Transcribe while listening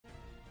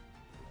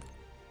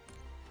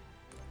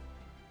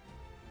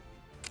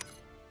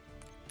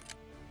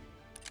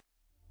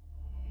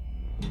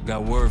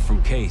got word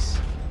from Case.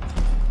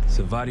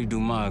 Savati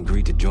Dumas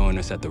agreed to join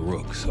us at the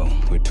Rook, so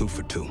we're 2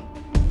 for 2.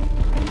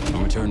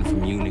 I'm returning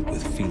from Munich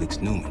with Felix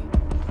Newman.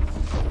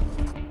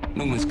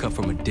 Newman's cut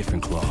from a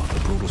different cloth, a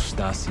brutal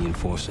Stasi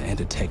enforcer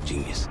and a tech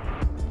genius.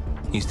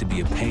 He used to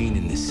be a pain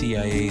in the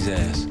CIA's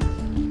ass.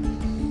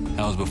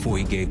 That was before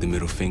he gave the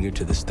middle finger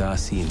to the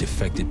Stasi and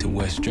defected to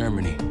West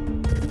Germany.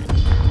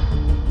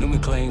 Newman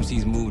claims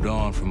he's moved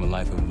on from a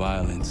life of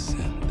violence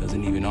and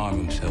doesn't even arm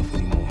himself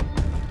anymore.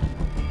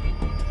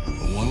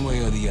 But one way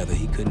or the other,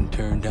 he couldn't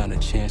turn down a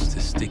chance to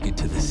stick it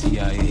to the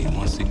CIA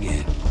once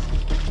again.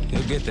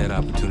 He'll get that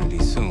opportunity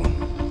soon.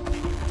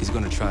 He's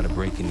gonna try to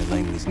break into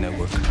Langley's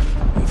network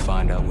and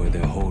find out where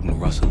they're holding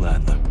Russell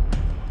Adler.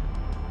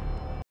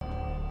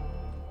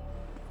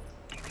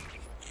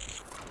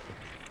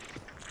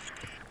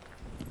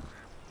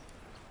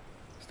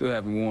 Still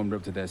haven't warmed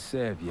up to that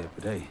salve yet,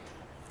 but hey,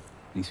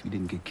 at least we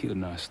didn't get killed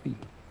in our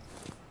sleep.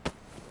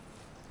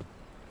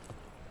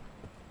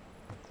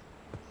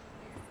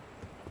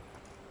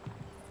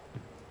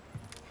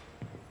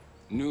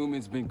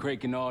 Newman's been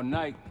cranking all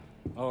night.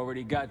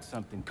 Already got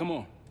something. Come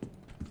on.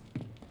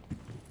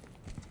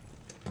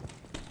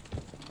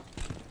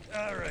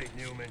 All right,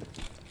 Newman.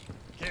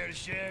 Care to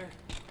share?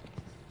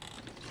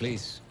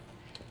 Please,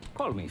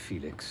 call me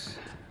Felix.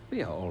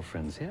 We are all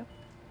friends here.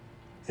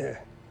 Yeah,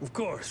 of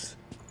course.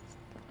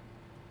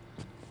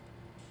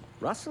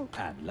 Russell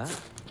Adler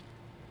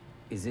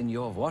is in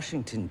your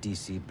Washington,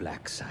 D.C.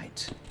 black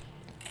site.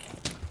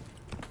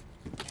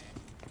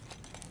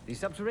 The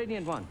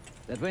subterranean one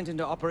that went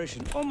into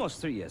operation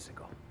almost 3 years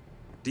ago.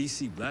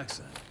 DC black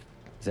site.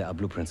 There are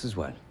blueprints as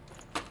well.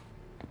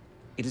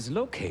 It is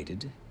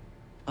located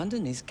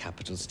underneath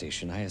Capital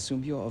Station. I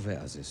assume you're aware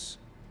of this.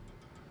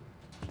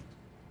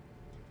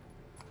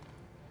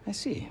 I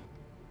see.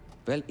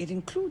 Well, it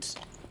includes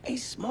a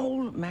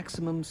small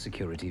maximum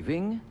security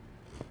wing.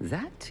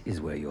 That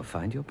is where you'll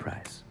find your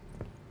prize.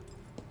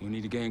 We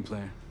need a game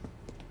plan.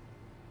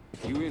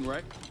 You in,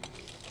 right?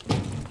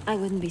 I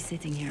wouldn't be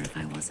sitting here if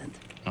I wasn't.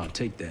 I'll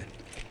take that.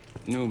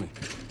 Newman.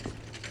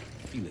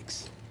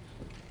 Felix.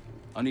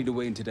 I need to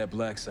wait into that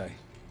black site.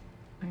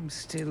 I'm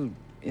still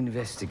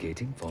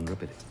investigating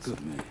vulnerabilities.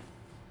 Good, man.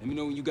 Let me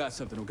know when you got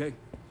something, okay?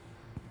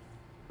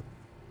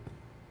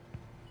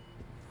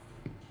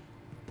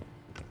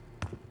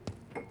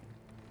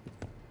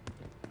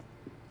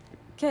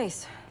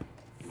 Case.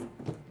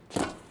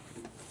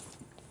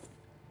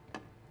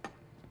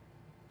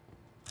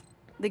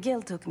 The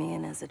Guild took me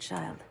in as a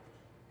child,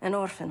 an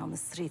orphan on the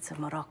streets of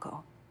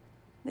Morocco.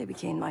 They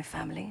became my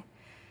family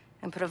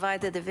and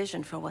provided a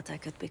vision for what I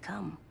could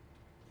become.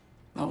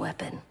 A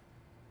weapon.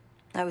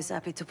 I was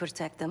happy to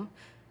protect them,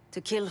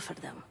 to kill for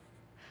them.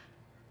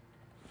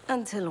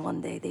 Until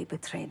one day they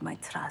betrayed my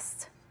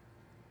trust.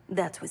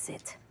 That was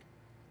it.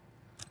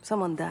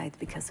 Someone died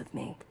because of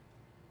me.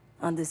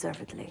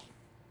 Undeservedly.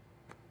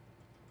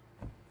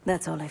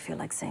 That's all I feel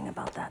like saying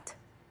about that.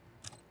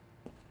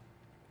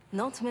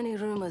 Not many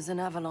rumors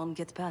in Avalon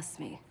get past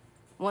me.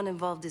 One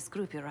involved this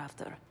group you're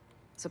after.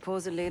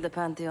 Supposedly the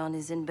Pantheon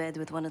is in bed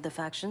with one of the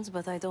factions,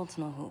 but I don't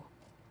know who.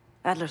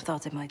 Adler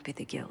thought it might be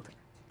the Guild,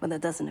 but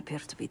that doesn't appear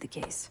to be the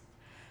case.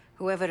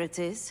 Whoever it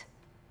is,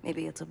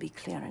 maybe it'll be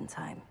clear in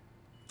time.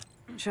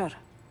 Sure.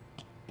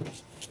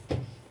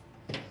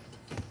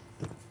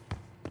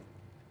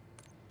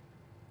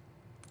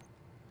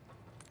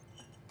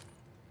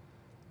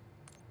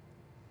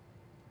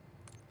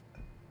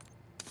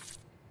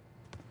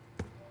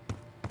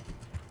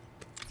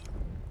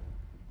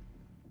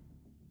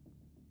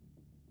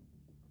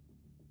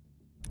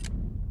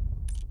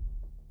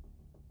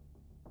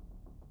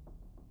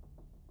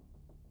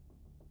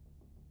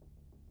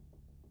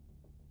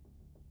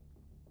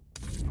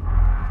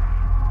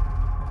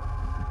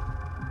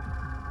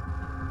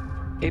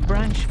 A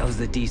branch of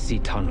the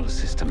DC tunnel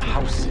system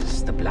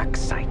houses the black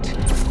site,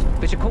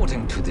 which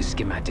according to the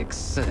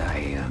schematics that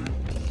I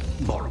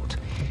borrowed,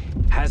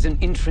 has an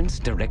entrance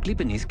directly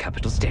beneath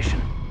Capital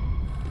Station.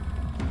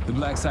 The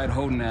black site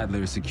holding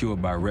Adler is secured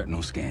by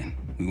retinal scan.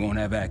 We won't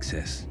have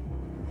access.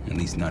 At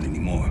least not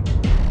anymore.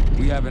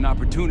 We have an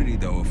opportunity,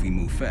 though, if we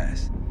move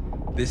fast.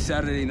 This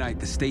Saturday night,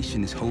 the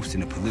station is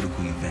hosting a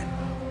political event.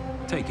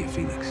 Take it,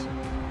 Felix.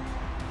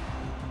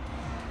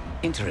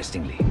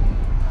 Interestingly,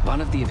 one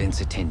of the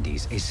event's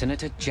attendees, a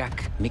Senator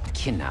Jack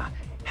McKenna,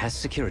 has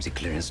security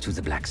clearance to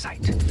the black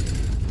site.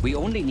 We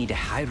only need a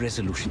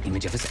high-resolution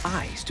image of his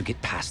eyes to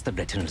get past the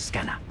retinal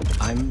scanner.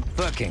 I'm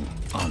working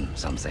on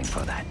something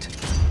for that.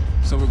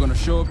 So we're gonna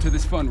show up to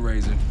this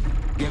fundraiser,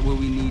 get what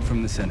we need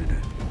from the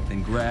Senator,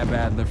 then grab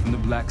Adler from the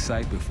black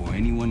site before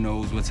anyone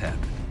knows what's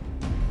happened.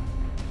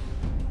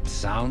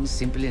 Sounds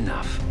simple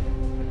enough.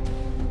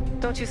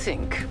 Don't you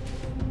think?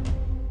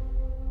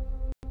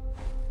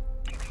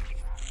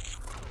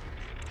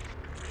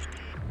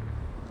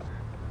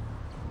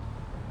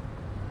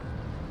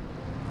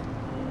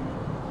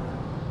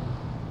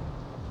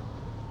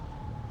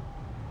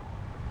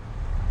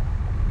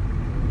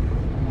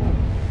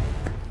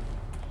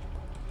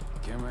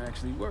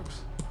 Actually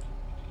works.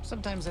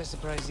 Sometimes I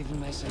surprise even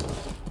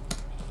myself.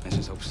 Let's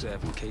just hope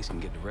Sav and Case can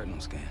get the retinal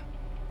scan.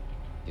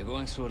 You're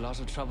going through a lot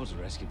of trouble to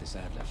rescue this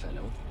Adler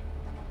fellow.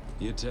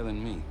 You're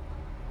telling me.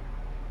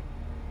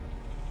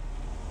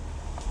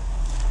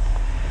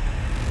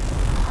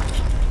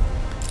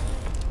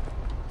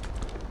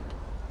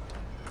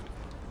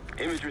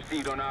 Image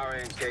received on our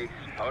end, Case.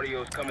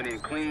 Audio's coming in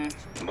clean.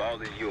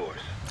 Ball is yours.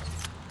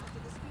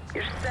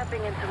 You're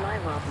stepping into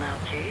my world now,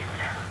 Case.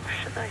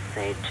 Should I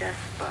say Jess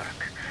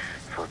Burke,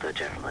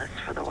 photojournalist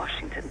for the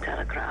Washington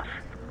Telegraph.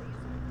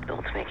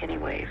 Don't make any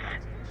waves.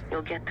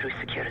 You'll get through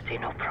security,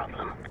 no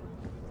problem.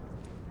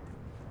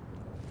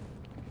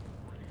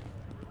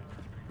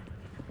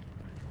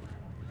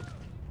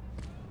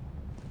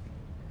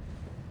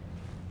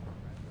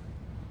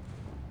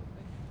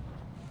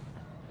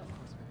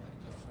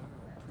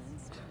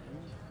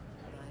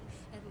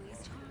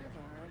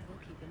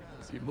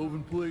 Keep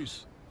moving,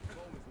 please.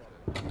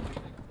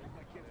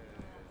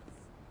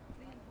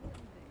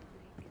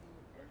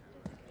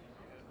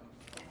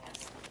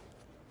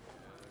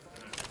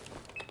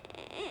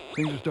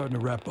 Things are starting to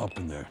wrap up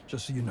in there,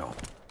 just so you know.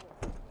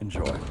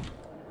 Enjoy.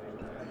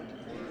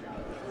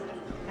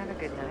 Have a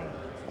good night.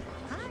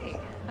 Hi,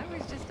 I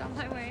was just on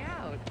my way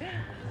out.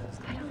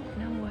 I don't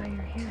know why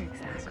you're here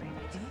exactly,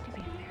 but you need to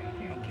be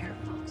very, very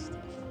careful.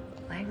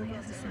 Langley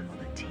has assembled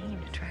a team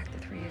to track the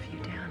three of you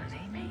down, and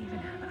they may even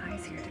have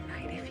eyes here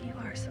tonight. If you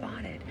are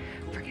spotted,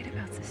 forget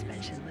about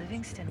suspension.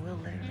 Livingston will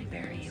literally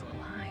bury you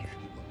alive.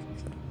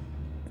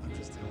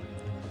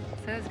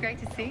 So it's great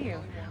to see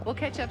you. We'll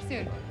catch up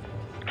soon.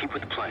 Keep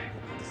with the plan.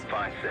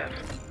 Find Sav.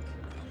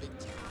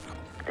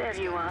 There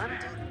you are.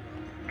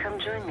 Come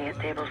join me at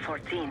table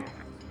 14.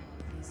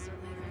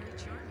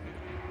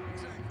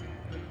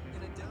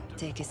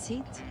 Take a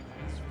seat.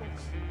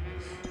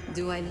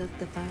 Do I look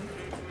the part?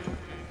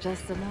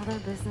 Just another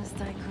business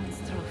tycoon's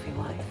trophy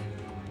wife.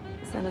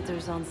 The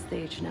senator's on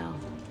stage now.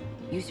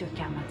 Use your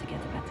camera to get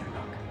a better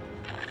look.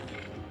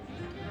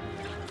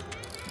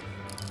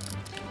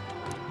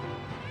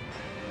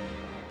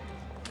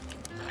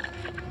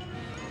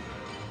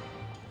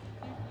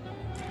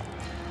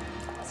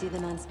 See the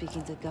man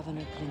speaking to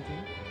Governor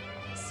Clinton?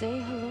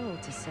 Say hello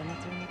to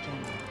Senator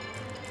McKenna.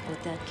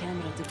 Put that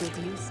camera to good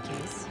use,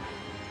 Case.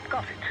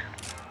 Got it.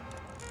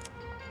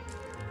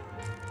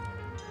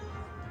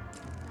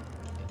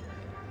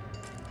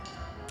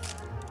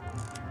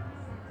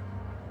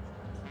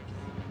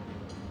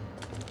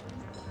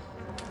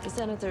 The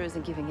senator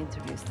isn't giving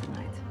interviews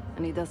tonight,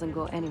 and he doesn't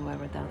go anywhere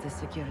without his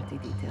security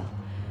detail.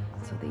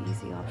 So the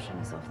easy option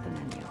is off the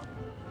menu.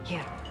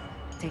 Here,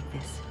 take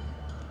this.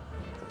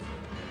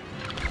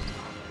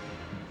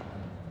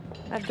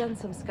 I've done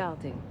some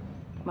scouting.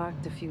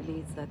 Marked a few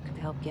leads that could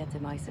help get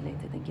him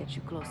isolated and get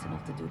you close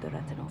enough to do the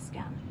retinal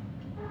scan.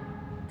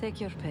 Take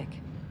your pick.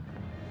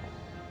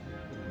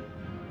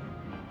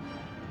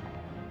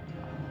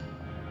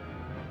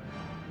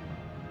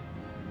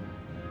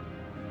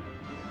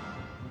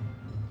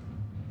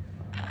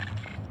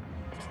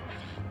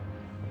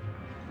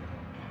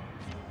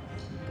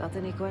 Got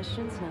any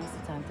questions? Now's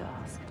the time to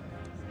ask.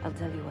 I'll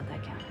tell you what I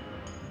can.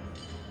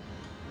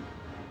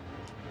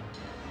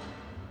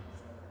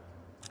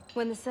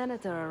 When the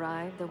senator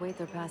arrived, the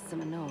waiter passed him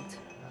a note.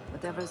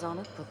 Whatever's on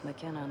it put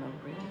McKenna on a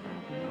real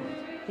bad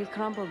mood. He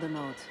crumpled the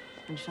note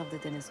and shoved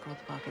it in his coat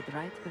pocket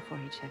right before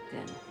he checked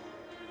in.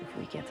 If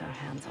we get our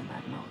hands on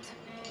that note,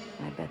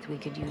 I bet we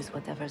could use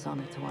whatever's on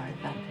it to our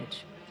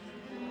advantage.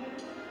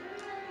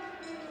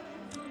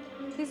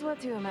 He's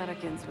what you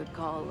Americans would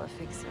call a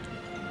fixer.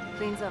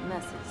 Cleans up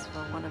messes for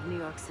one of New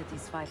York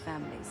City's 5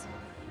 families.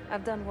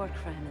 I've done work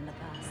for him in the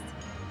past.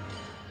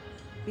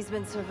 He's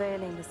been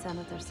surveilling the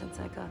senator since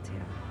I got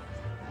here.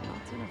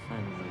 Not in a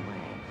friendly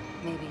way.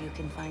 Maybe you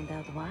can find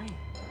out why.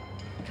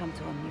 Come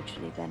to a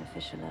mutually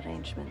beneficial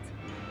arrangement.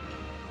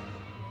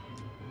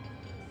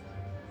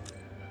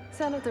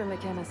 Senator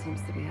McKenna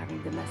seems to be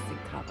having domestic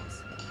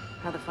troubles.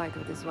 Had a fight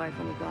with his wife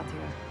when he got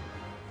here.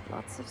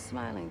 Lots of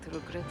smiling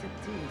through gritted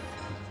teeth.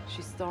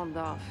 She stormed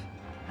off.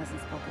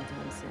 Hasn't spoken to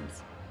him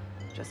since.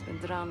 Just been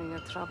drowning her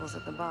troubles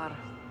at the bar.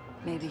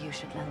 Maybe you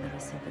should lend her a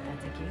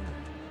sympathetic ear.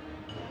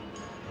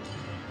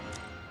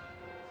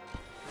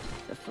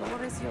 The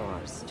floor is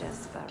yours,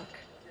 Jess Burke.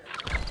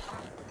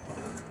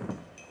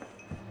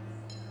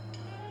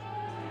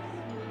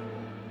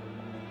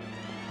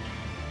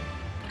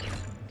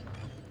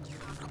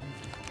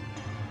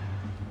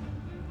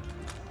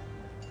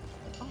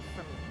 Oh,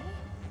 for me?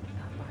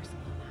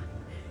 Barcelona.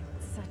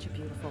 It's such a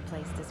beautiful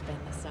place to spend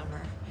the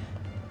summer.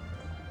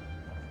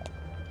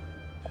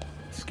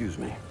 Excuse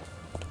me.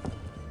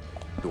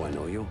 Do I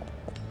know you?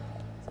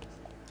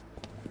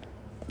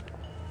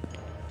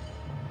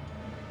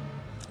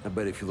 I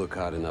bet if you look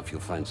hard enough,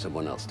 you'll find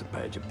someone else to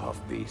pad your puff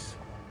piece.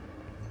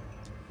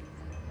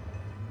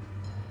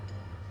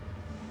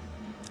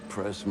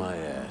 Press my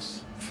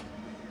ass.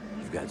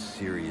 You've got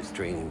serious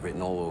training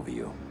written all over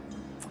you.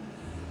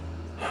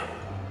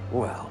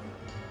 Well,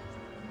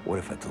 what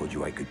if I told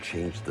you I could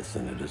change the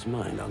senator's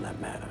mind on that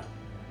matter?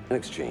 In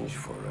exchange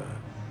for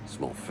a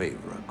small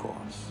favor, of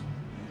course.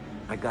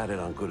 I got it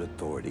on good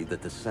authority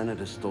that the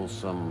senator stole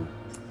some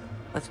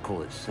Let's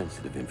call it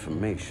sensitive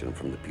information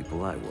from the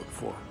people I work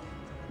for.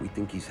 We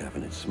think he's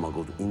having it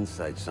smuggled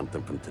inside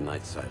something from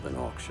tonight's silent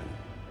auction.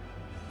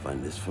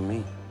 Find this for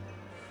me?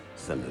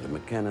 Senator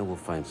McKenna will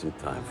find some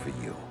time for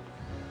you.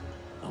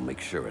 I'll make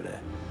sure of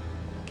that.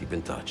 Keep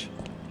in touch.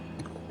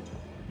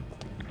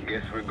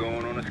 Guess we're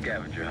going on a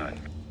scavenger hunt.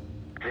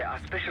 There are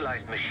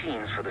specialized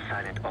machines for the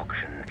silent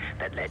auction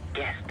that let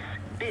guests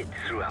bid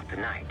throughout the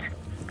night.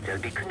 They'll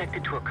be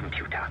connected to a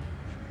computer.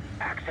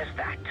 Access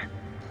that.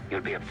 You'll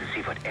be able to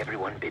see what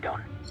everyone bid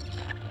on.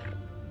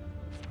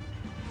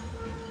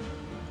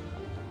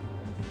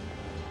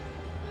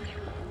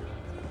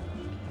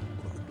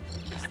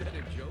 Is that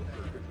a joke,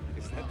 or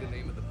is that the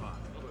name of the pot?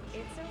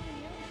 It's a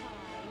real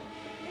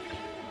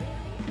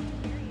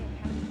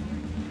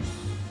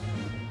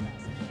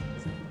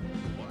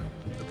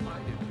What? The pie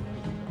didn't.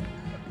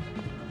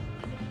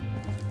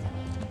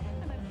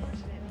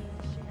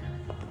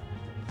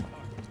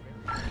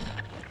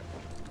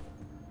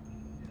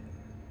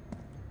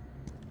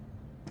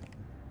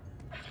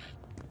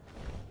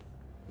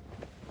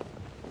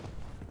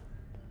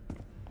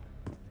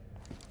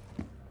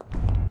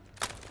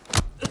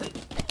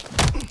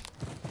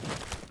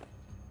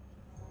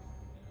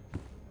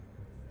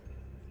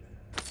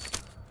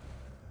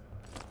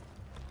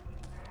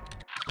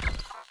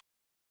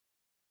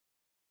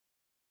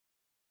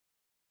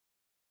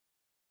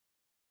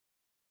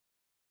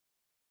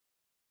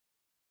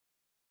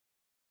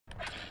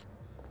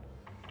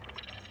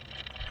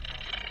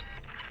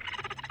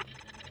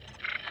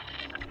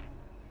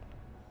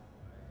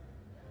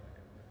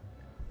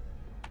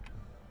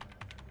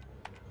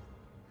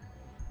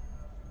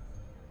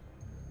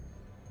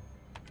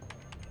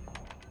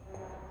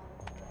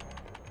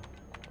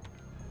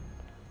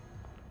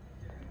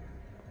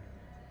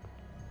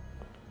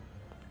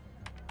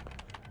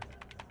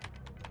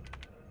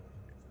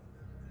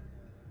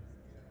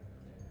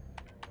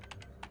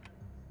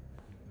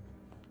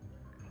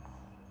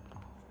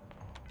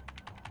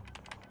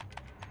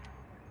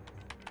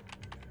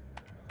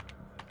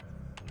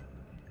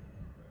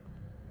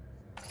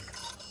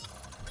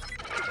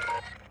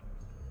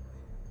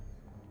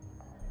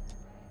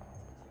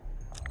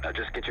 Now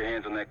just get your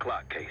hands on that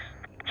clock case.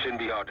 Shouldn't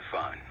be hard to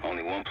find.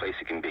 Only one place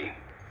it can be,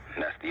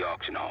 and that's the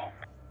auction hall.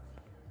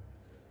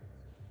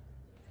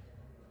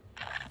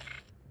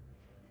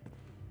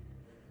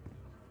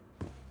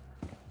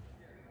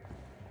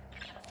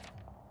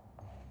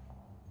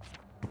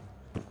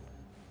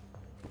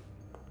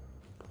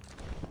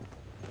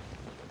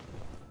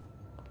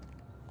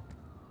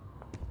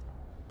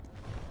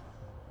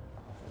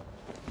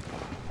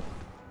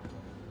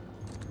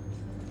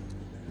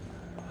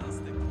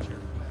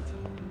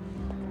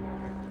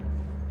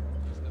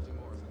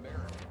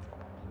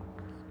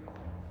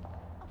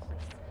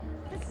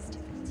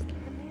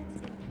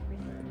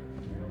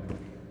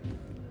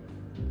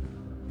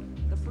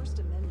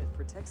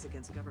 Protects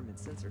against government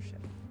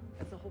censorship.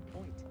 That's the whole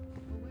point.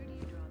 Well, where do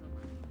you draw the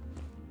line?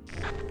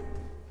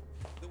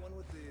 The one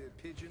with the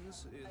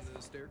pigeons in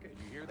the staircase.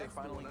 You hear they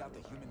finally got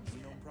the Human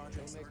Genome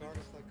Project started? I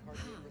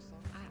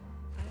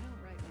don't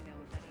rightly know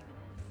what that even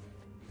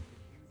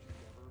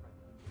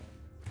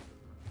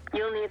is.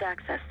 You'll need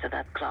access to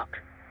that clock,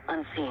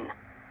 unseen.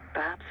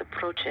 Perhaps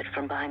approach it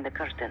from behind the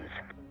curtains.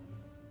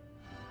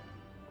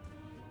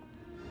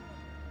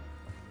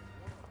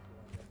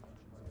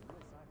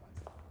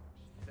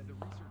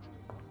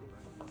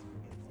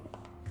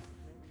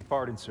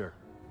 Pardon, sir.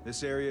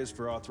 This area is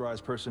for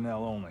authorized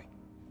personnel only.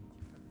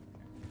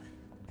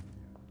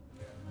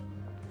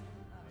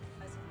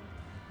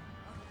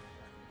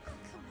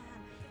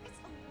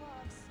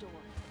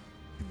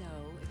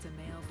 No, it's a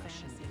male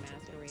fantasy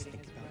masquerading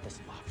as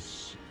a girl.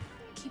 Shh.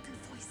 Keep your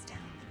voice down.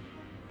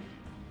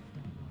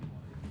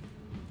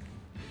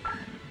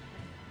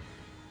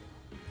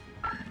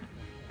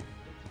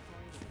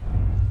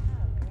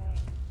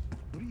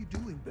 What are you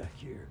doing back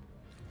here?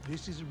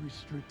 This is a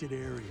restricted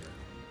area.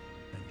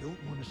 I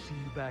don't want to see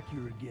you back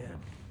here again.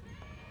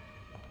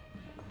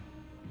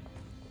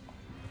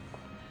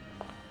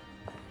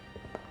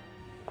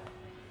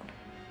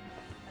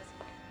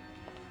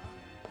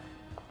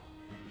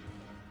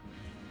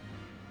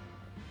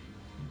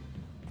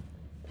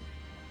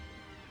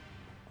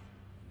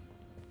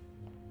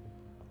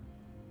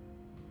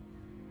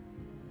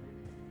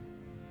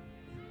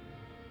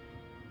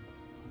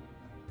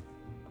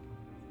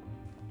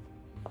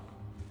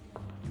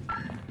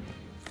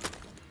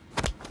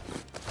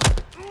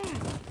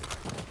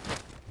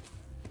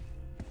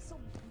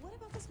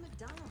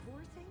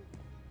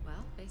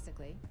 Well,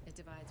 basically, it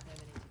divides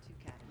women into two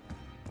categories.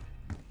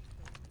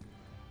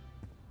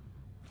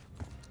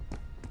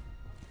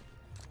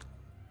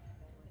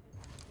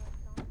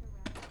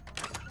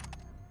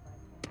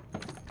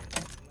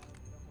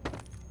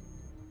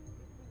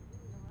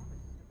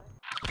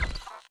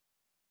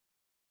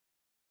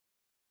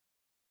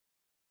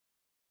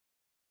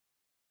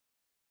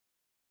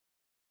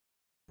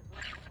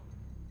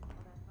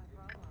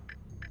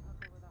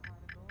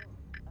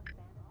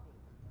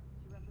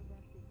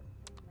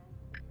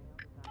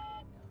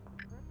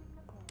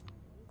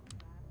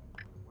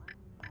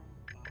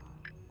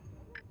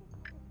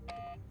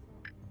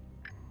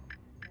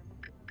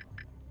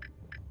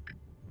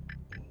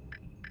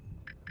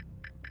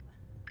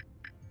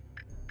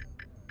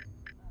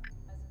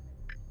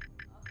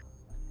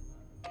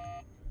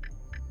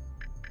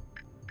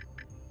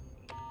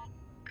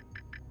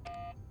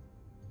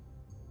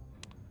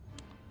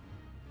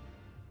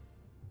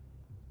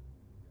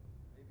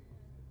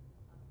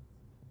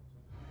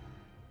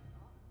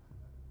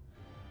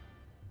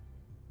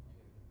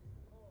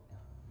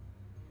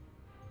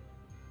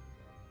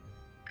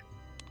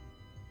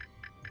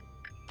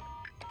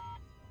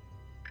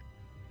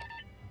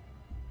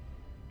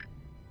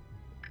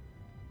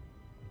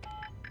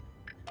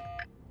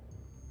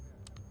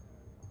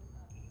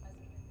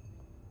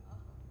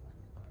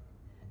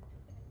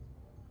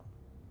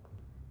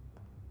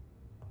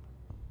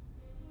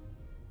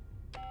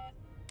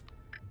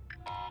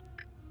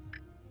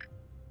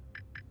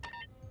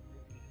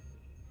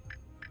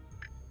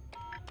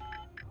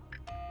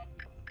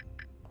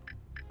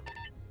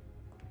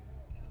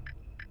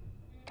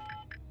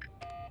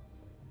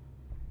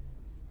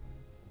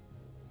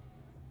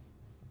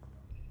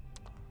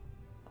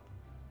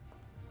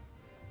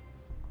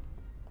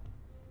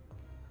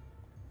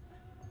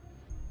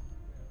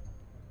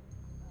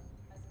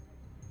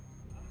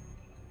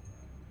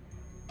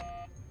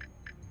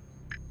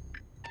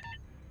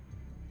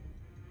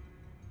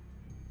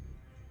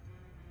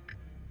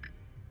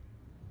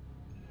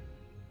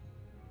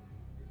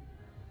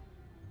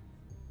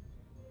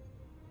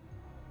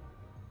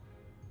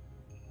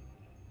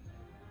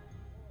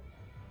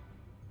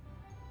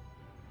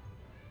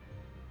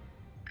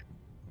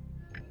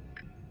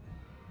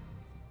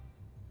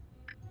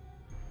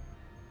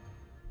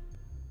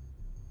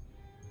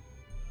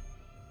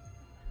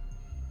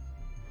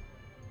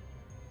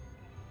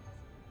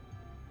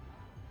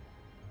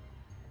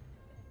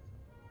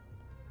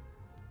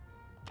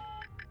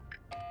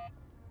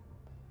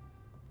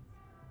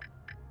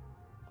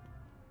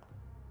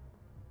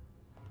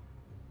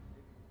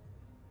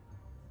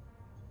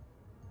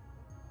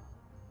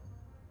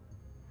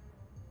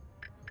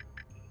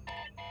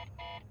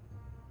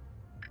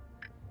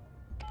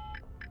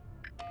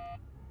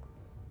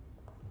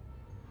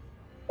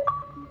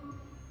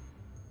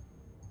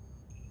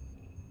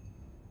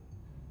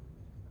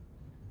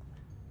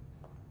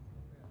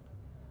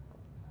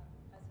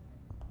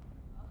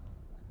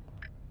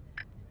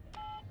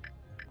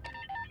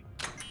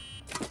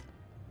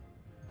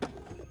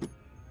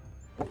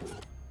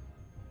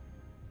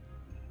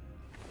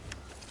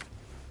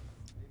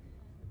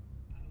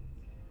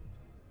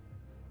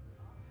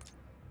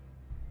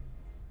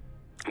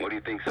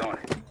 think's on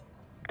it?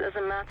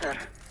 Doesn't matter.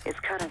 It's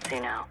currency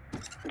now.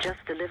 Just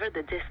deliver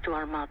the disc to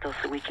Armato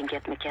so we can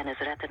get McKenna's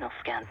retinal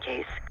scan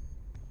case.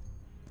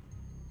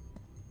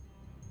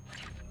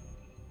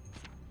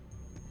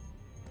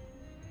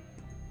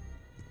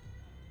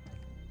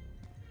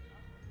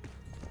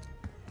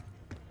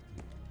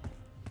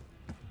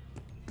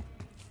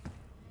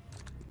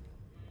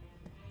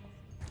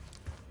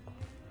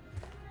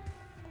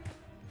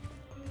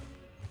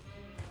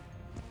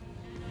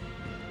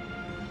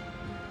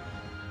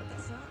 But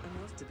that's not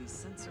enough to be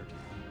censored.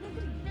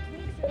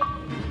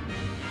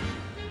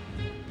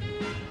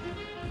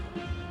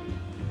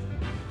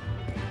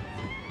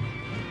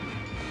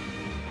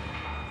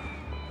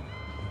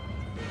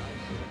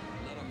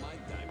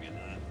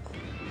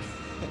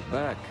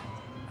 Back.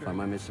 Find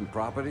my missing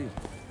property?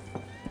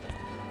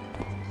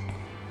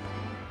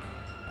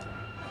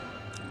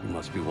 You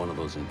must be one of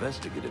those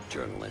investigative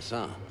journalists,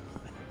 huh?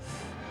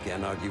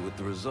 Can't argue with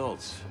the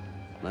results.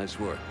 Nice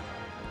work.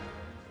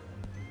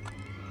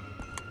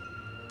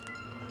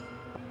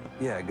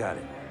 Yeah, I got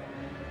it.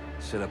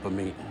 Set up a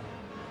meeting.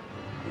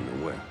 You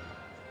know where?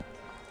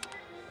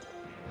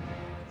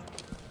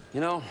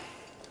 You know,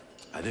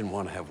 I didn't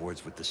want to have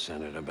words with the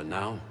senator, but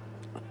now...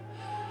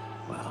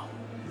 well,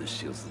 this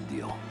seals the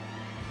deal.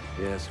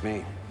 You ask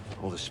me,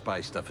 all the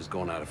spy stuff is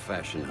going out of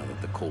fashion now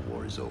that the Cold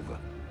War is over.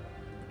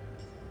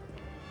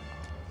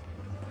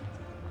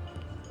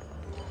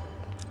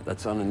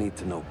 That's on a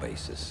need-to-know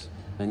basis,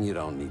 and you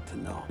don't need to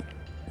know.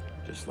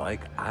 Just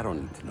like I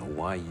don't need to know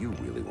why you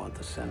really want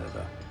the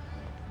senator.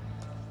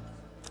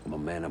 I'm a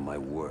man of my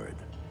word.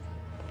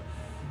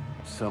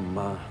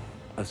 Some,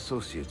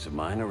 associates of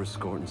mine are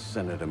escorting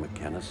Senator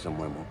McKenna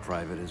somewhere more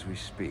private as we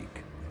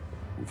speak.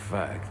 In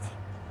fact,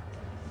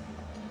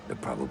 they're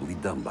probably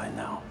done by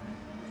now.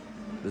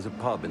 There's a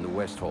pub in the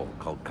West Hall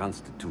called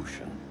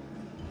Constitution.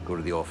 Go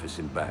to the office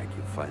in back.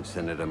 You'll find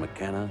Senator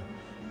McKenna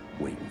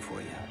waiting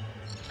for you.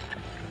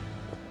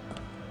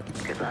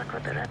 Good luck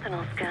with the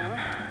retinal scan.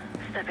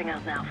 Stepping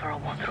out now for a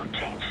wardrobe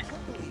change.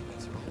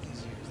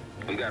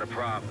 We got a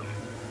problem.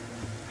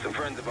 Some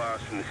friends of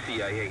ours from the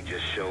CIA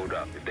just showed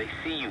up. If they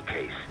see you,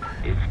 Case,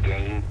 it's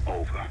game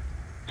over.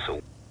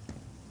 So...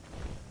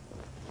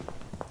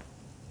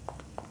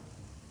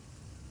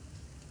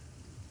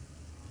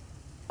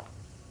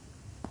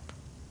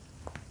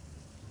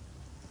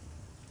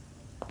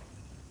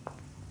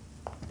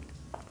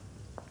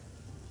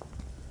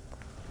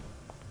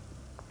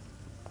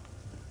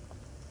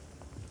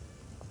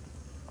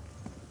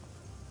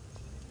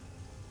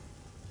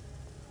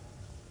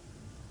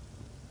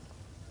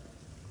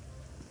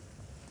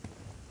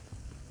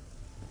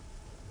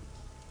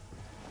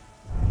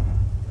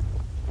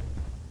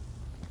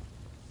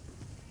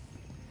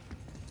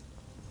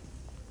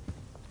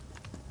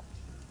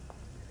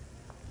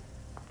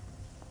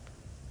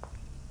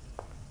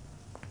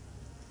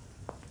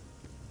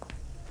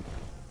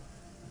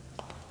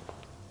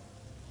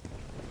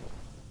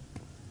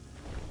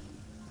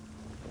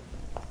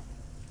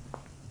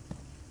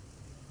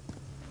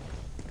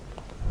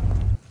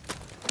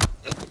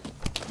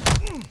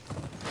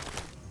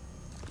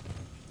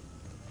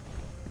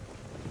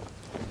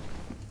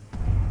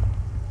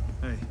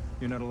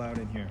 You're not allowed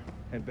in here.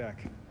 Head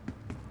back.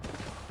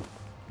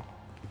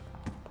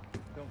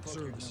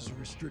 Sir, this is a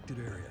restricted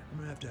area. I'm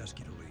gonna have to ask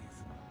you to leave.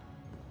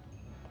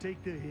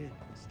 Take the hit.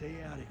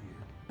 Stay out of here.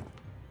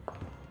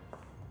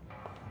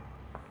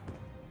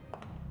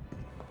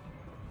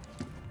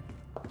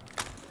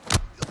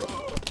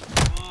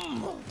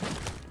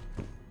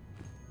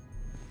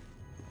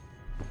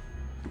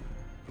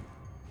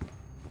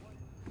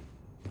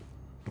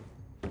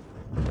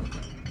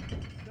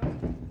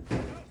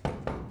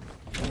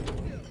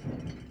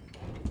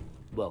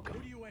 Welcome.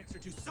 Who do you answer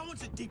to?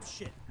 Someone's in deep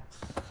shit.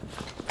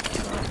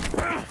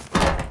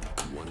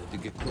 Wanted to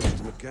get close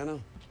to McKenna?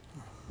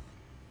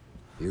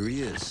 Here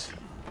he is.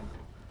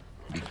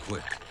 Be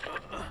quick.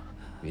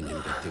 Me and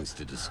him got things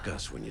to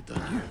discuss when you're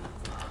done here.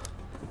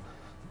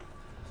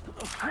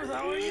 A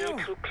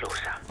little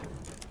closer.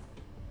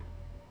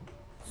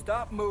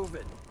 Stop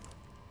moving.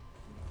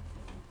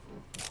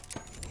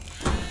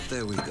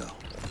 There we go.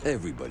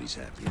 Everybody's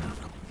happy now.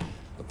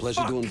 A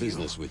pleasure doing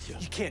business with you.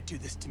 You can't do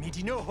this to me. Do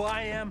you know who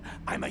I am?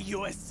 I'm a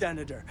U.S.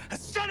 senator. A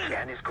senator!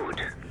 Scan is good.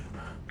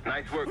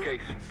 Nice work, Case.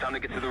 Time to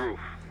get to the roof.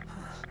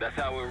 That's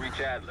how we'll reach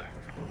Adler.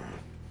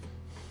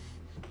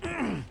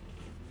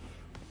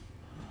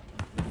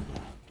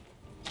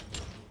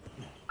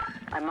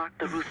 I marked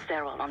the roof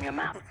sterile on your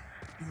map.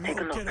 Take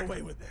a look. Get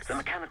away with this. The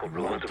mechanical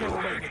room of the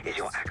roof is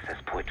your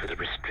access point to the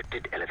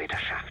restricted elevator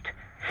shaft.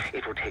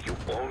 It will take you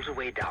all the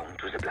way down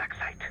to the black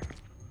site.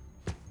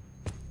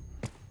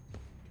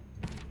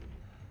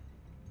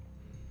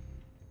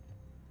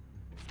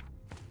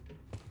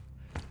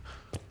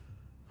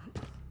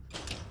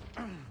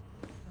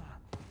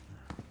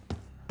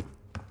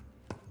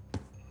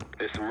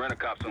 There's some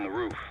rent-a-cops on the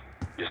roof,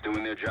 just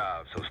doing their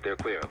job, so steer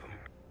clear of them.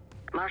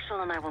 Marshall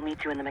and I will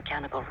meet you in the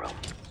mechanical room.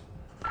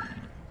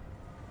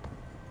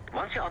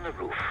 Once you're on the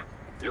roof,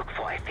 look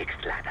for a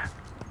fixed ladder.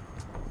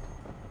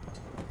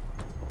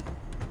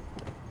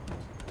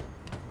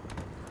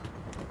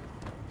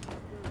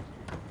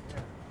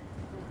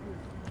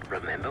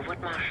 Remember what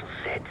Marshall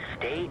said.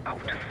 Stay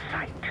out of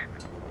sight.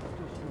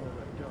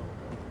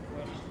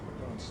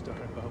 Don't start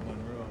about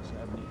Monroe's. I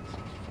haven't eaten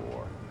since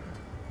 4.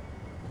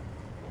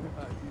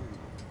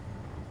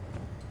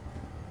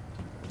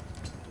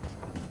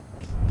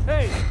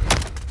 Hey!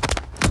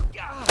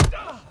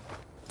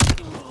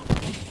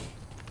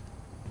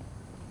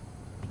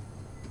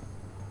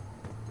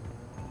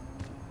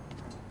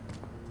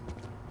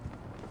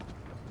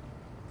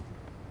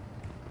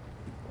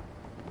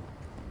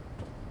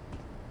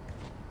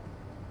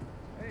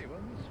 Hey, why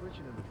don't we switch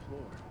into the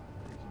floor?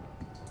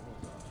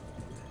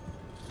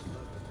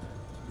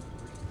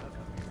 We're stuck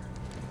up here.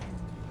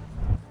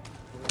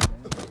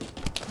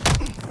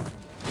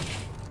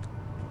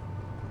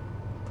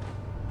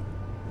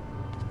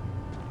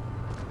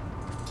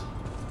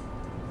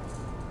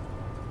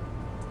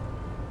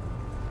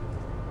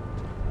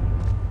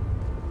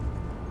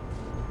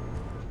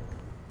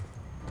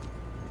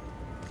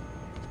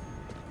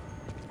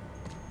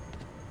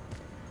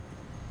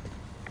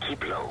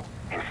 Keep low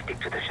and stick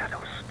to the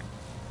shadows.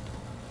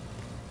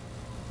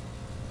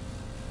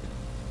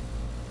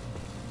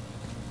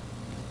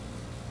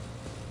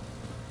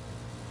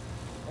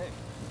 Hey,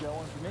 you got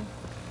one for me?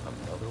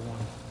 Another one?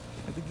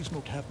 I think you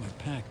smoked half my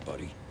pack,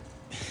 buddy.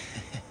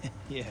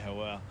 Yeah,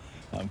 well,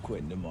 I'm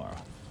quitting tomorrow.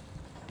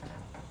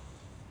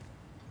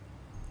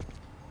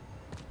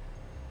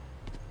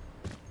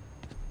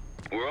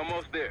 We're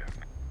almost there.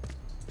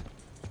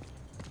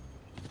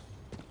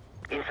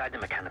 Inside the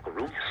mechanical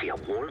room, you see a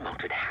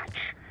wall-mounted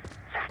hatch.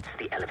 That's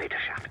the elevator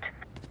shaft.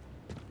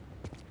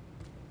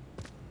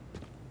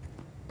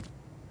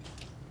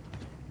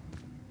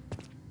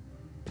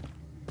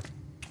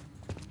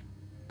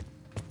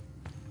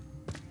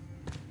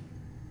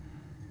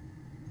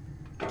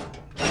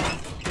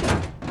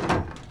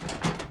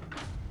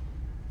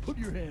 Put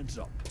your hands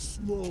up,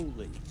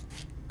 slowly.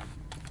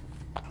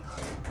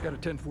 Got a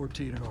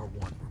 10-14 and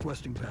R1,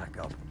 requesting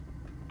backup.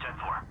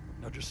 10-4.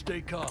 Now just stay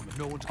calm and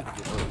no one's gonna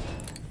get hurt.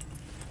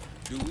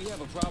 Do we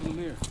have a problem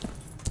here?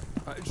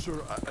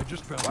 Sir, I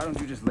just found... Why don't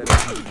you just let it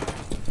happen?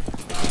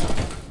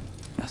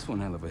 That's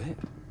one hell of a hit.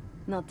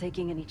 Not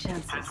taking any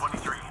chances.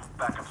 1023,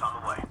 backup's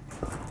on the way.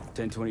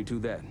 1022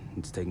 that.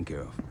 It's taken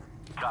care of.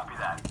 Copy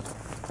that.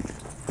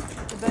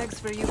 The bag's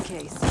for you,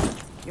 Case.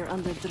 You're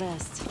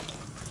underdressed.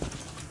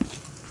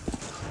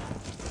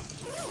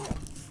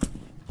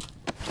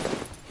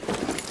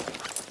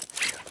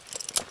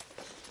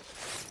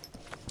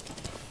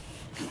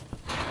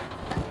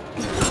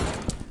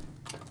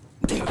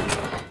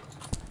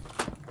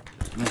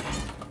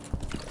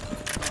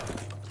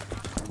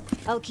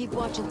 I'll keep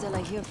watch until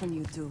I hear from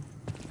you two.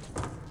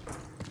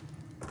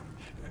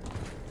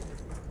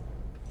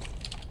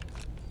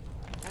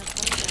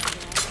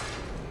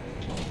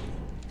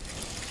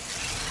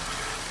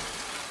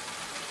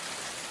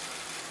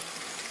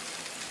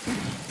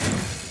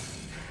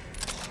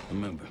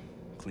 Remember,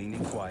 clean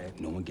and quiet,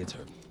 no one gets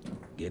hurt.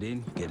 Get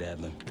in, get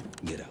Adler,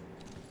 get out.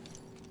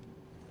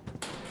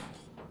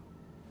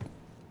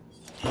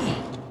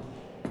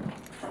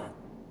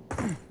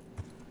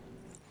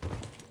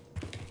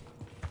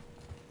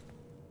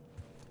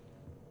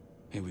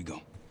 Here we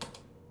go.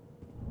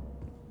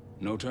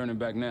 No turning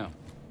back now.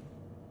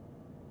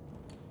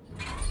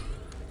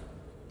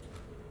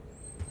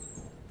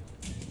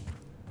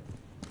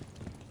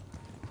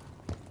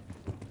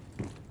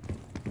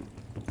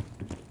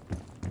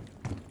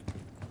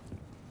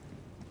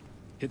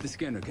 Hit the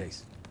scanner,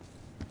 Case.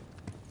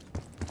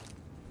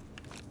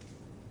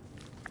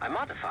 I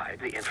modified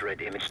the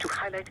infrared image to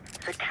highlight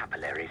the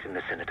capillaries in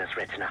the Senator's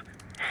retina.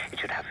 It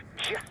should have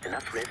just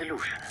enough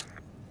resolution.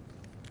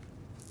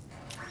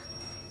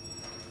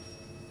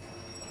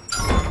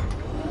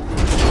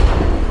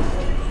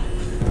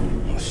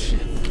 Oh,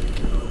 shit.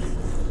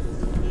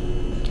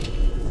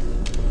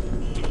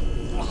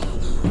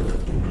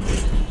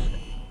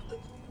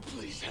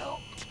 Please help.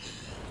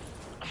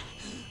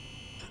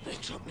 They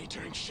took me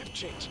during shift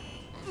change.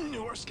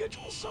 Knew our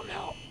schedule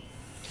somehow.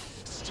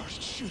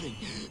 Started shooting.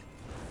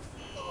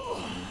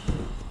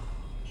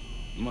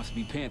 Must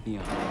be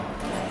Pantheon.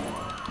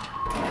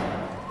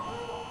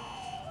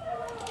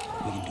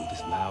 We can do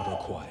this loud or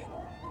quiet.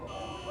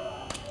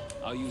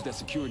 I'll use that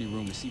security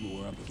room to see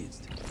what we're up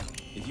against.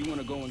 If you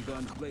want to go in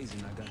guns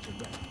blazing, I got your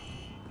back.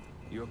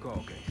 Your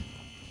call, Case.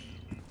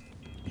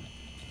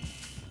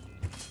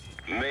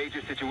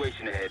 Major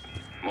situation ahead.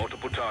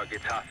 Multiple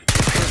targets,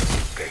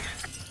 hostages. Case.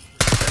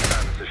 That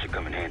silencer should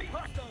come in handy.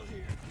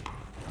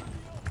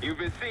 You've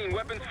been seen,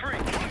 weapons free.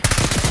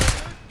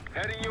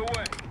 Heading your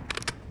way.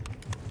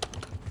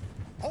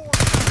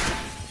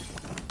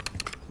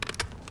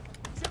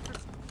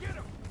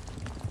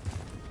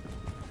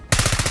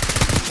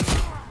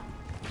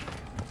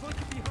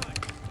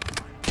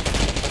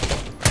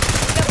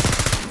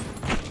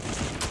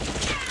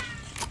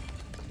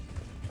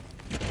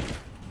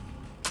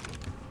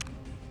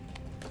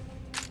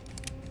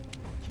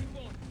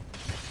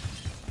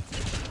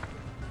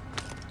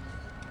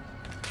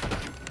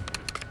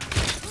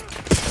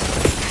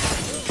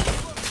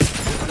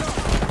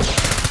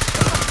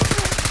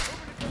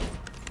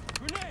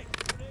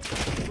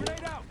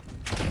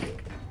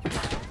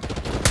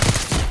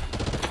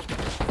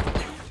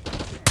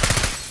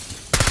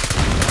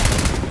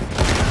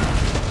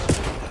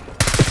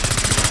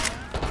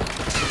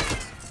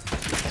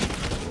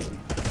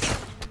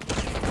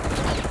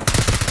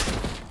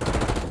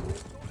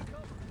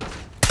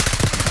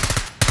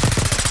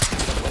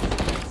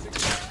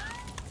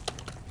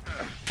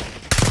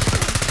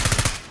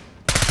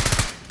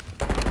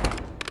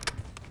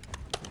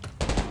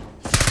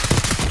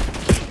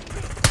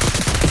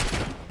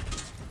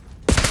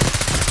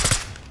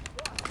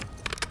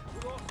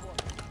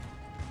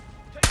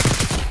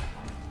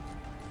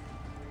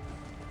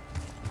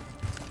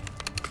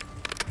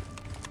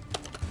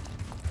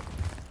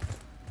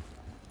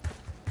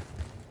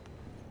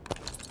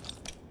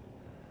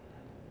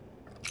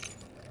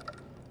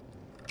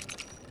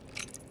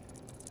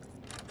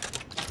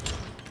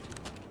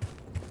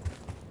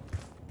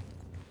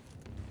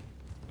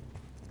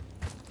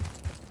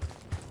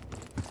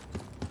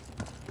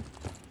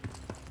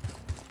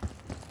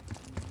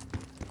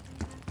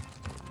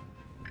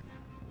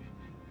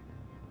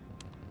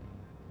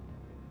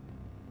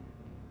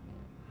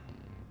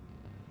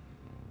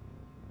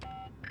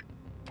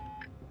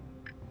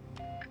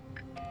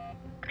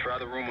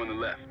 room on the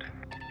left.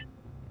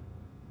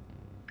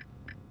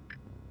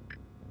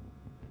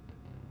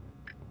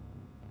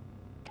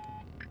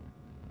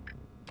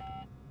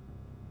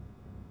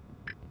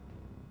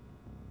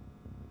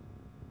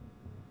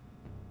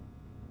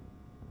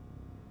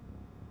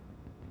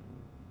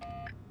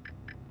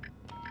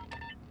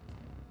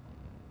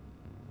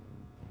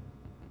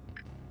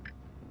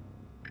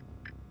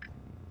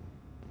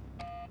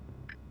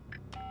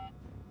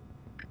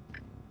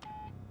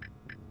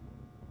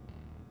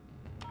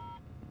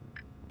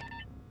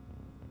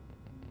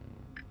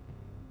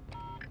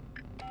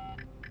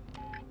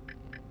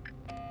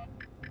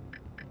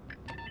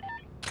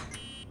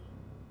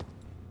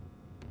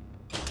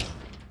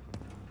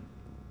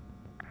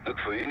 Look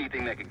for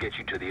anything that could get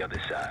you to the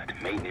other side.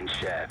 Maintenance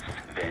shafts,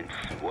 vents,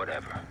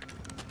 whatever.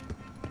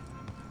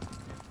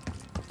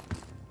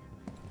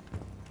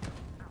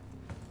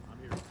 I'm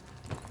here.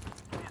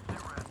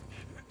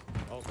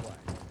 All quiet.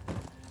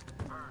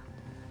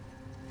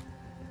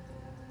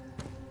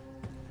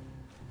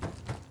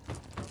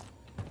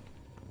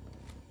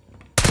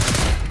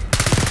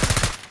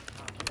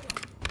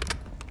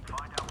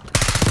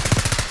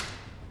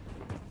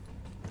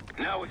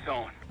 Now it's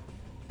on.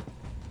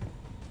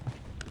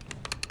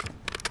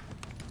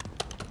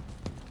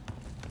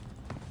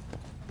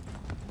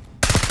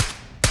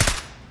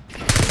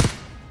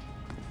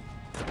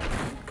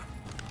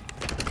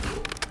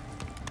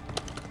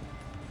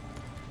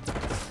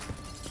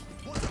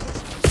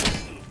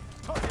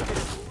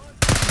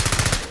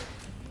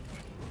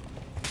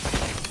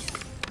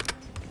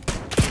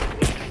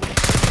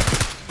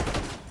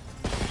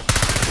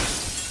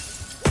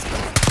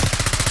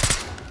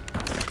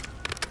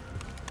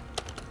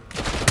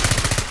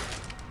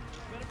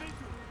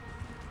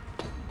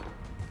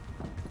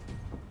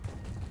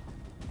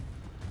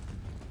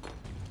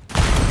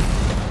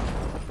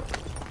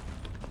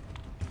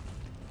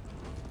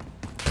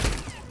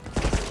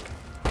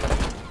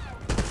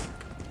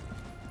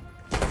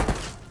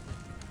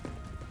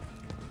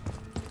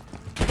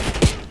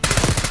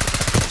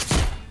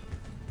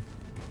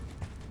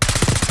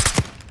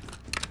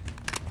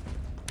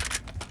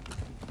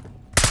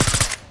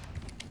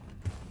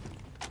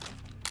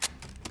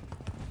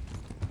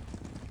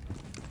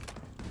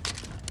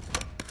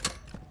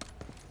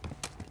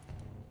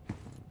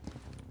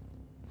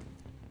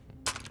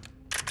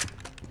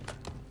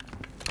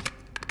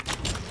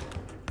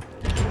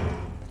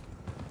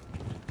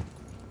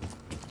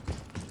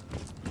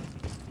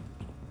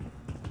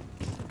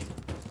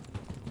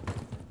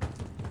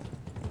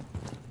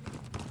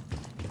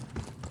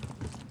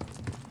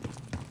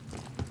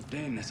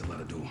 Damn, that's a lot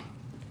of door.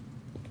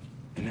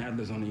 And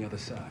Adler's on the other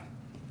side.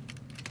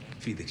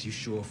 Felix, you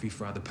sure if we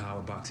fry the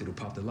power box, it'll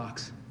pop the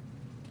locks?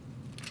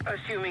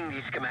 Assuming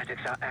these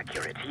schematics are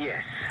accurate,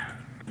 yes.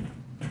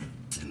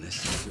 And let's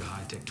see if your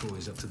high-tech toy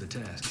is up to the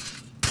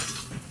task.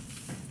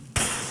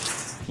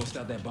 Bust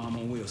out that bomb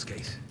on wheels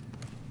case.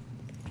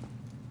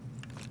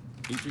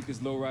 You freak this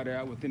lowrider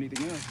out with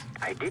anything else?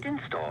 I did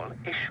install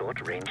a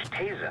short-range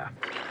taser.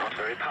 Not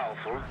very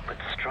powerful, but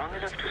strong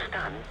enough to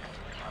stun.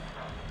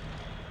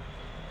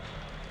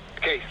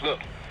 Case, look.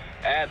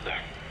 Adler,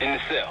 in the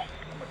cell.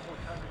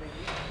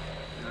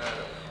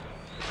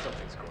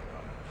 Something's going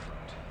on in the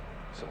front.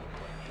 Someone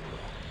playing through.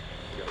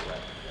 We gotta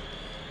wrap.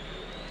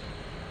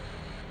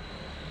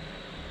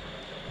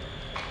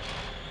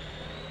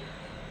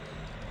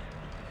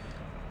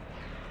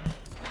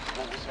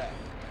 What was that?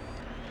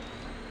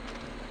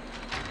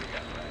 We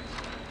got rats.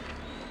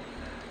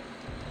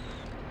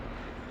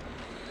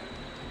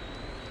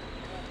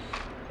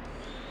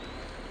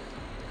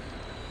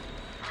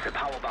 The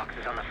power box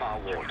is on the far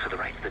wall to the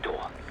right of the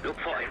door. Look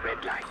for a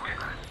red light.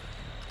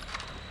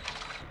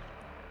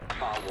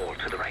 Far wall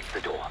to the right of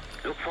the door.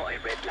 Look for a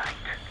red light.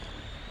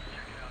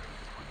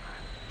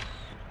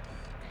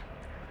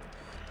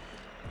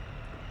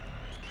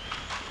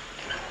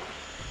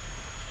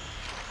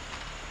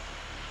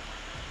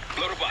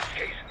 Blow the box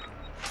case.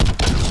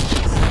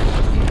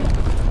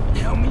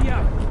 Help me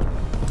out.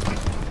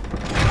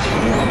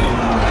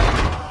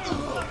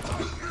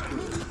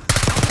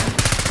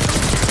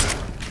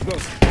 Go,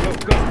 go,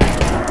 go.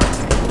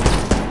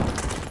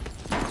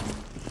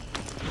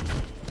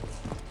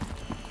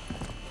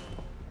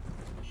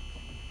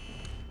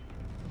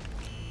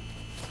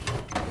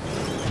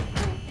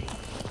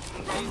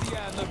 Easy,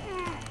 Adler.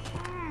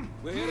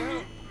 We're here to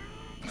help.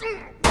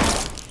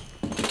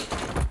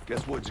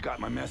 Guess Woods got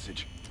my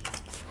message.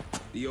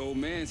 The old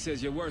man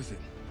says you're worth it.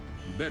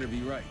 You better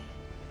be right.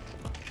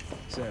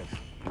 Sev,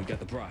 we got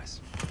the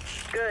prize.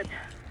 Good.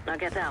 Now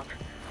get out.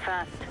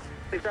 Fast.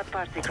 We've got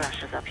party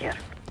crashes up here.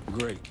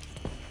 Great.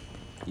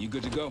 You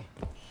good to go?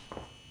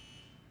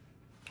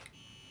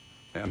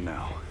 Am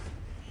now.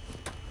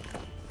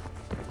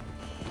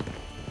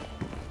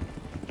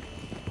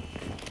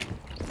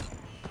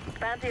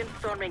 Pantheon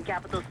storming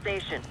Capital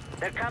Station.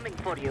 They're coming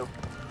for you.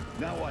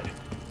 Now what?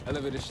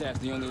 Elevator shaft's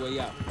the only way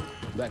out.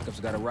 Backup's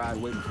got a ride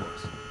waiting for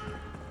us.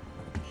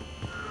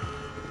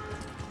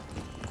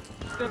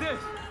 Stop this!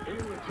 Who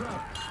the hell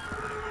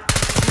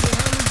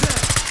is that?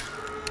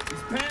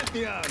 He's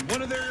Pantheon,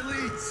 one of their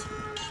elites.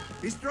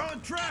 He's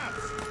throwing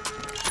traps.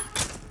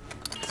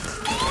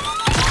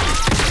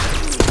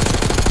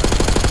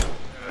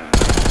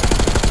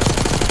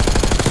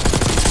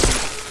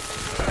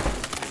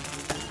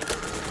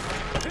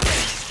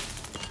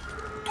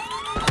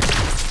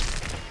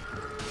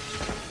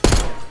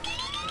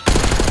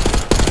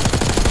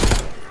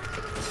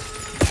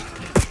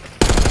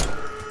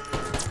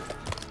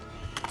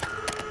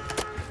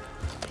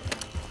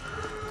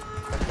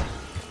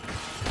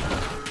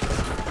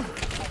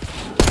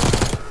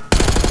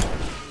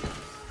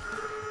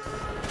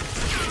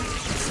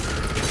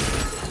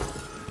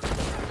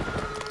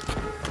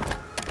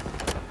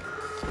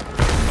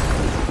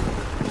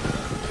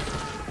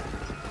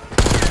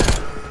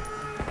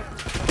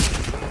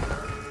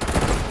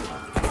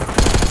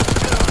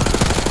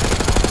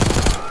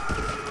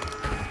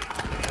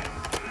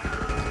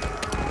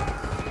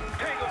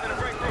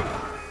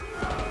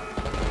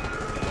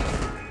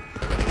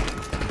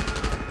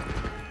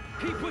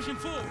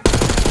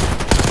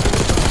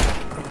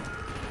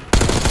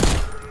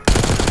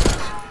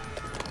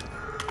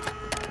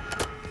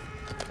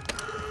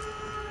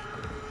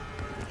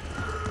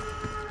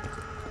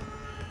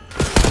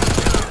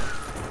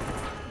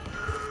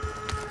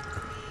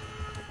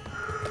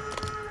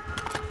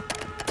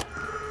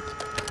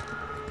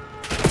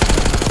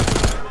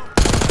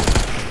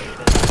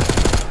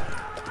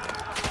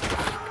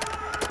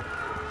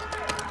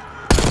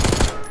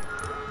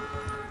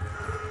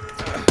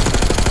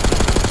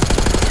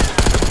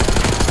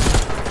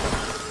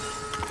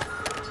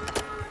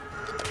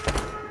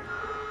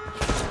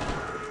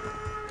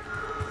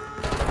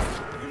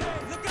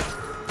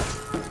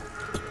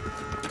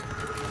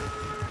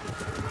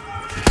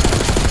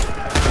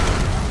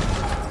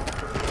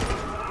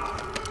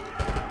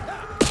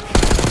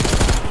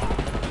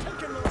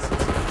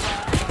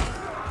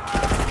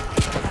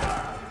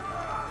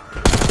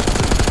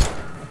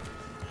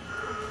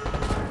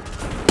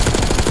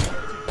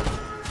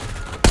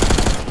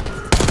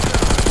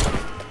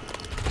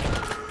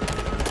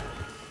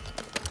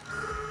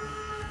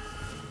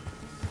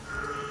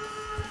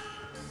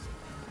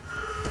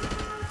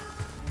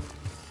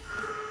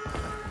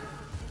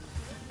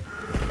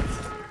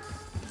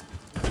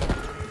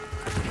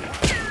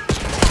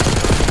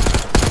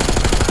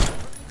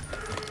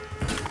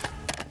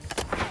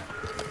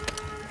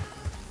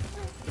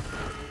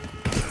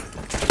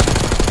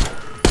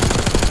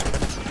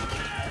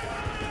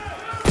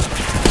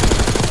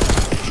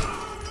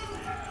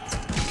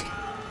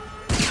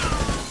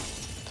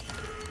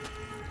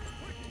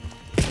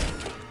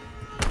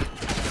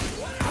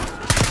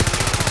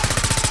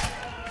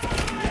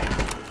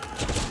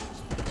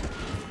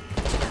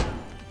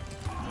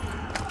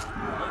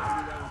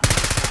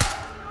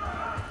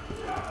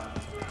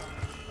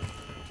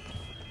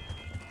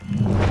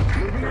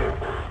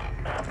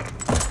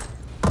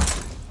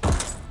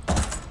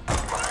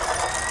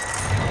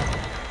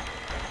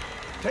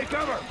 Take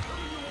cover!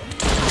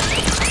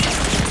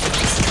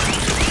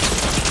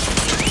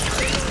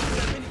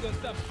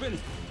 Stop spinning.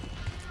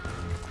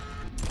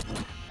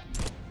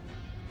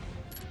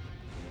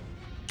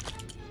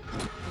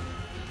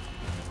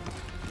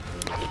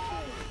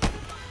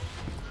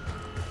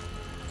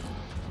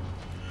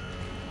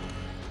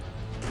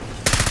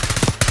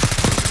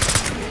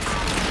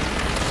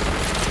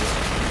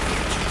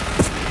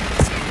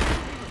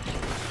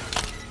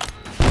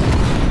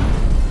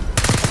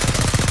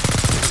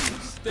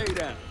 Stay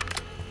down.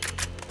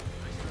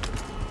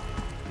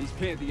 These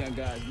Pantheon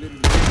guys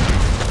literally...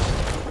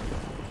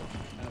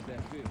 How's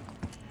that feel?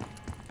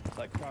 It's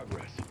like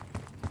progress.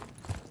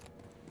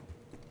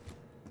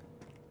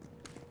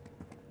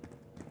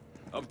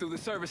 Up through the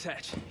service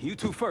hatch. You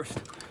two first.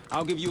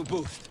 I'll give you a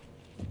boost.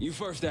 You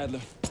first,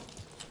 Adler.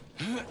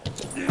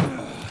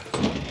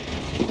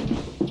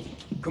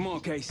 Come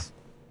on, Case.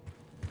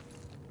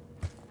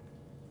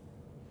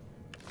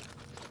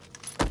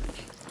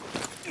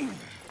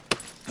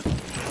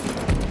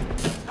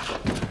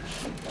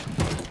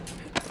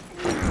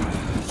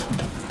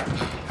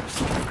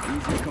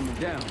 Easy coming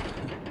down.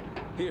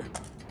 Here.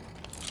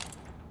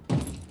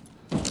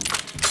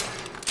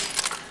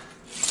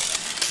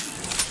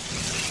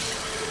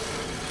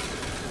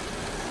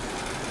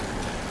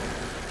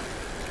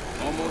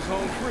 Almost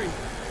home free.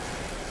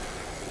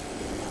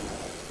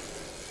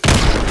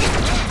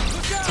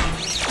 Look out!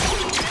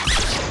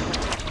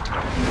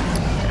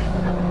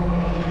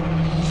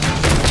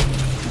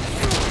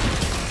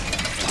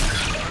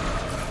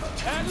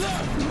 Adler!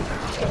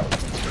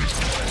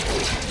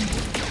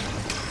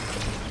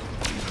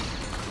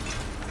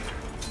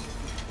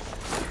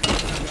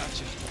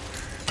 Gotcha.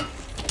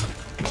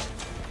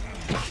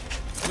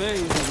 There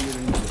you have your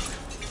input.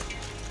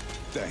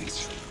 Thanks.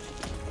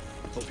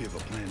 Hope you have a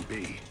plan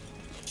B.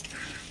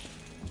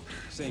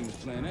 Same as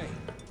plan A.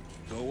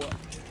 Go up.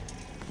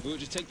 We'll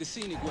just take the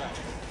scenic route.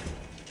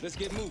 Let's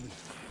get moving.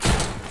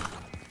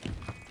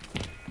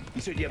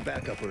 You said you had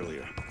backup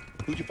earlier.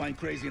 Who'd you find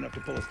crazy enough to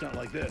pull a stunt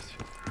like this?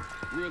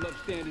 Real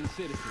upstanding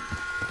citizens.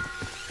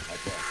 How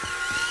far?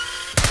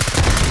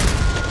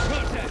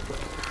 Contact!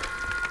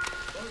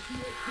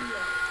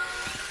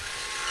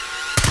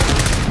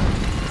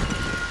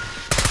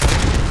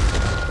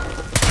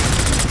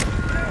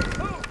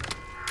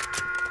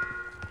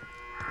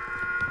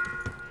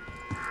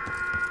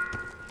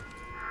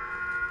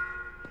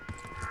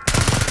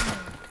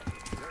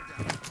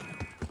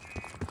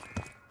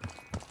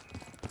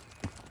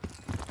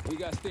 We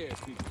got stairs,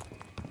 people.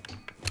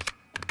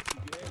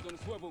 Keep your heads on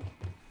the swivel.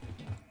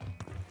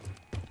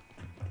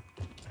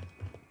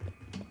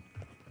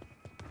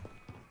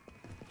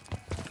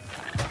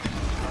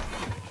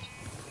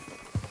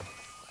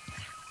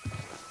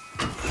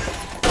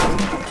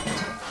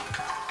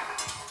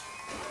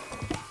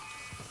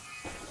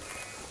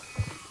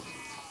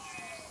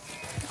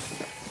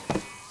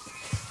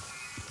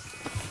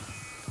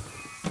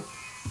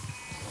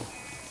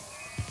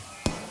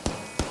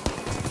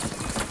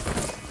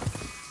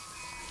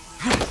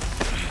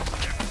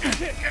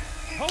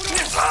 Hold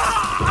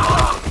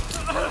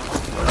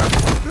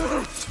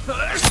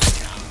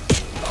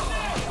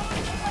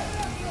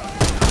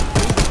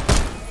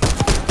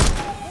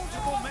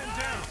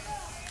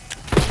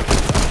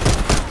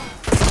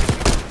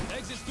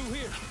Exit's through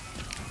here.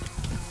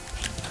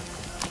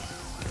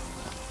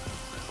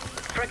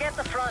 Forget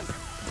the front.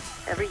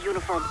 Every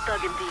uniformed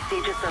thug in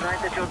DC just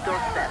arrived at your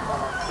doorstep.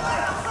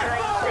 Try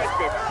each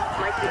exit.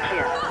 Might be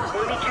clear.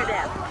 We'll meet you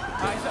there.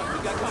 Eyes up, we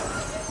got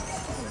company.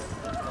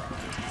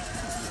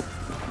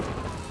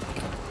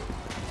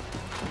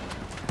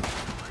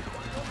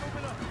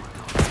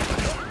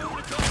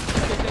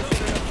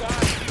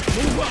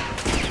 Move up!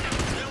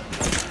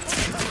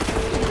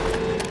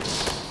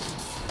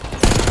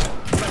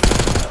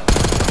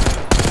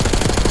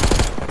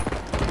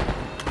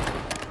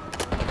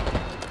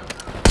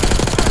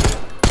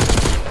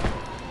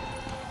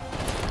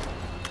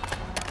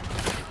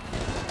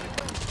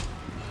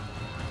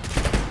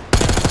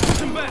 Push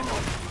him back!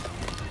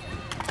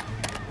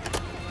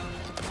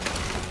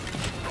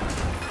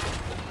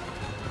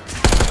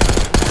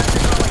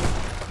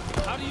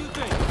 How do you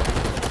think?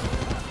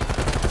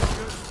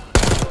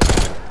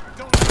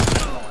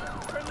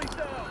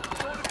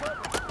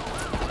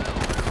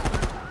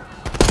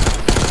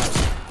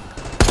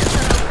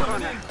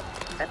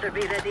 Better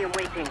be ready and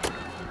waiting.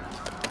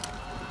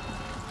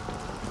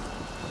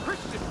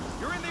 Christian,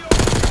 you're in the open.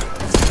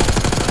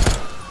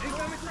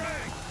 Incoming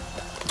frag.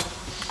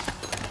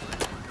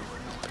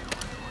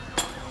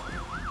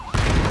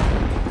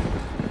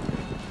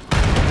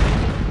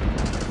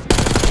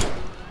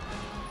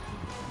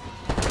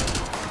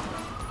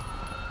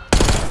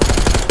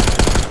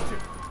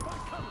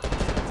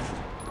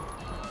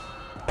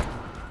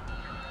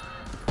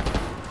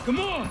 Come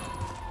on!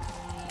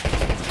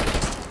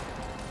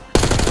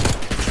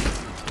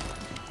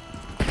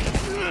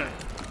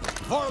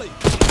 Harley,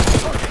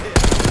 target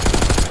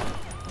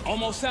hit.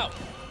 Almost out.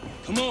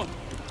 Come on.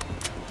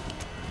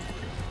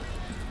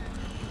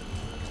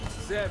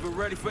 Zed, we're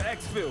ready for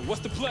exfil.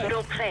 What's the play?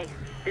 No play.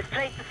 This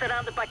place is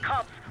surrounded by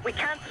cops. We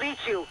can't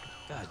reach you.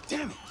 God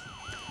damn it.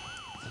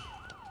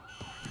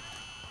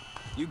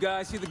 You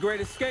guys see the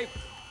Great Escape?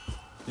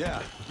 Yeah,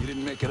 you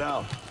didn't make it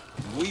out.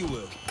 We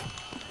will.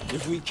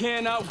 If we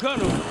can't outgun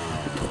them,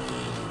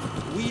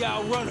 we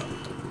outrun them.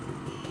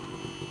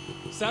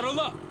 Saddle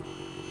up.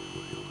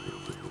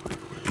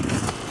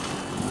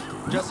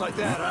 Just like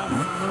that,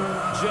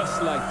 huh?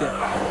 Just like that.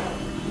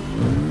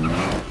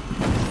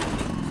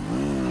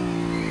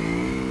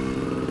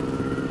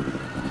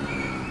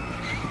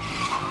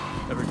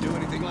 Ever do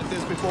anything like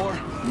this before?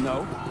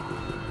 No.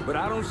 But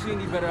I don't see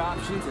any better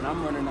options, and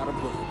I'm running out of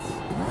bullets.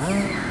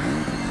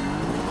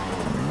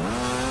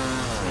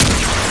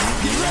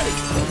 Get ready!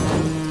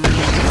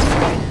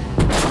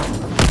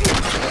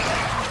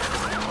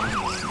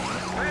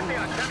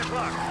 Pantheon, 10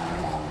 o'clock.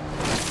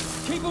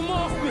 Keep them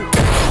off me!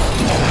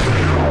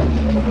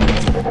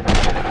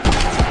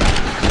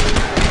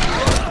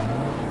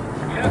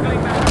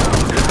 Circling back around.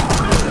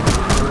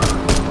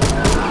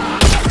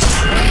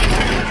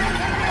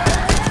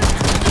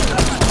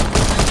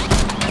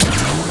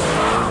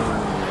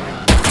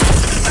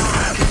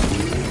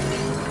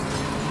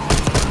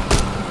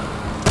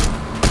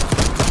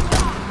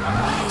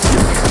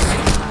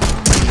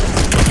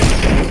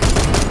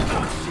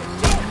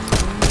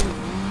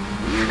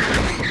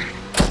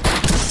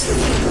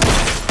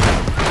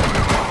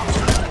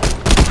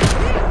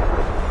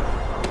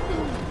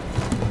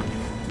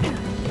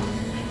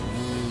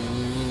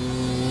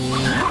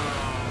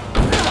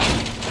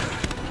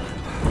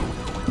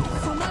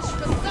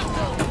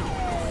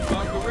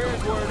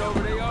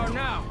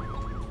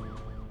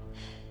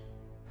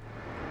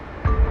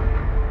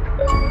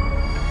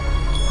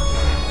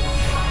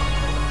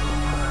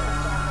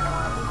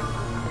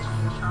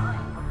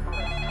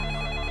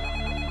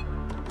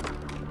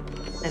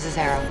 This is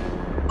Arrow.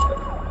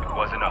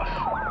 Wasn't us.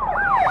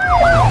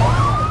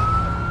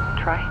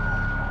 Troy?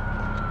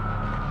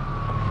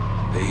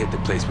 They hit the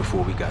place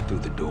before we got through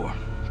the door.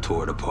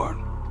 Tore it apart.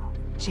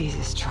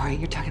 Jesus, Troy,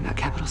 you're talking about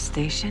Capitol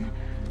Station?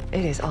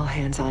 It is all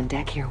hands on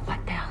deck here.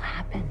 What the hell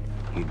happened?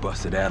 We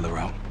busted Adler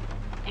out.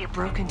 You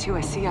broke into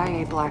a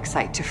CIA black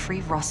site to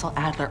free Russell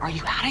Adler. Are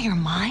you out of your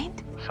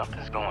mind?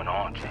 Something's going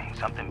on, Jane.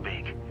 Something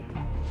big.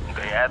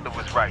 Okay, Adler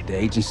was right. The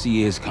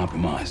agency is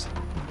compromised.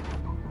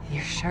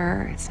 You're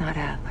sure it's not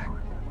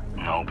Adler?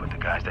 No, but the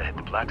guys that hit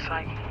the black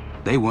site?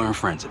 They weren't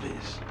friends of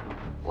his.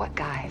 What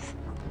guys?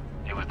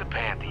 It was the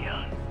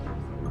Pantheon.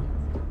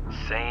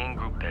 Same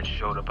group that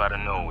showed up out of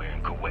nowhere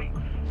in Kuwait.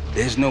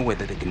 There's no way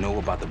that they can know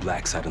about the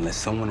black site unless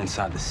someone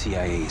inside the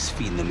CIA is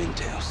feeding them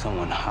intel.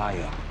 Someone high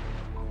up.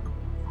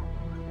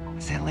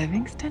 Is it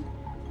Livingston?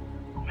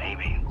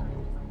 Maybe.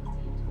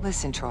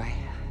 Listen, Troy.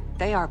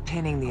 They are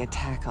pinning the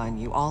attack on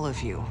you, all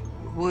of you.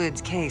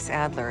 Woods, Case,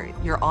 Adler.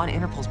 You're on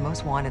Interpol's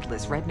most wanted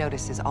list. Red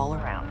notices all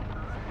around.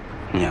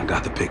 Yeah, I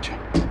got the picture.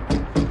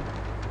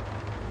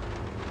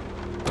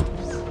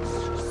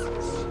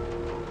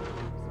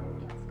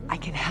 I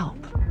can help.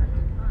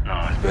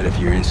 No, it's better if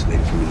you're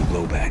insulated from any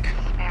blowback.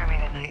 Spare me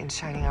tonight in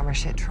shining armor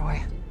shit,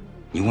 Troy.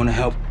 You want to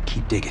help?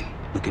 Keep digging.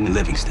 Look into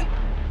Livingston.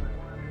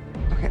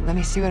 Okay, let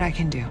me see what I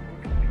can do.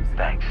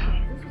 Thanks.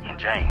 And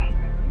Jane.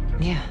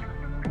 Yeah.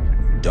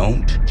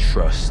 Don't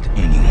trust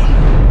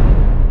anyone.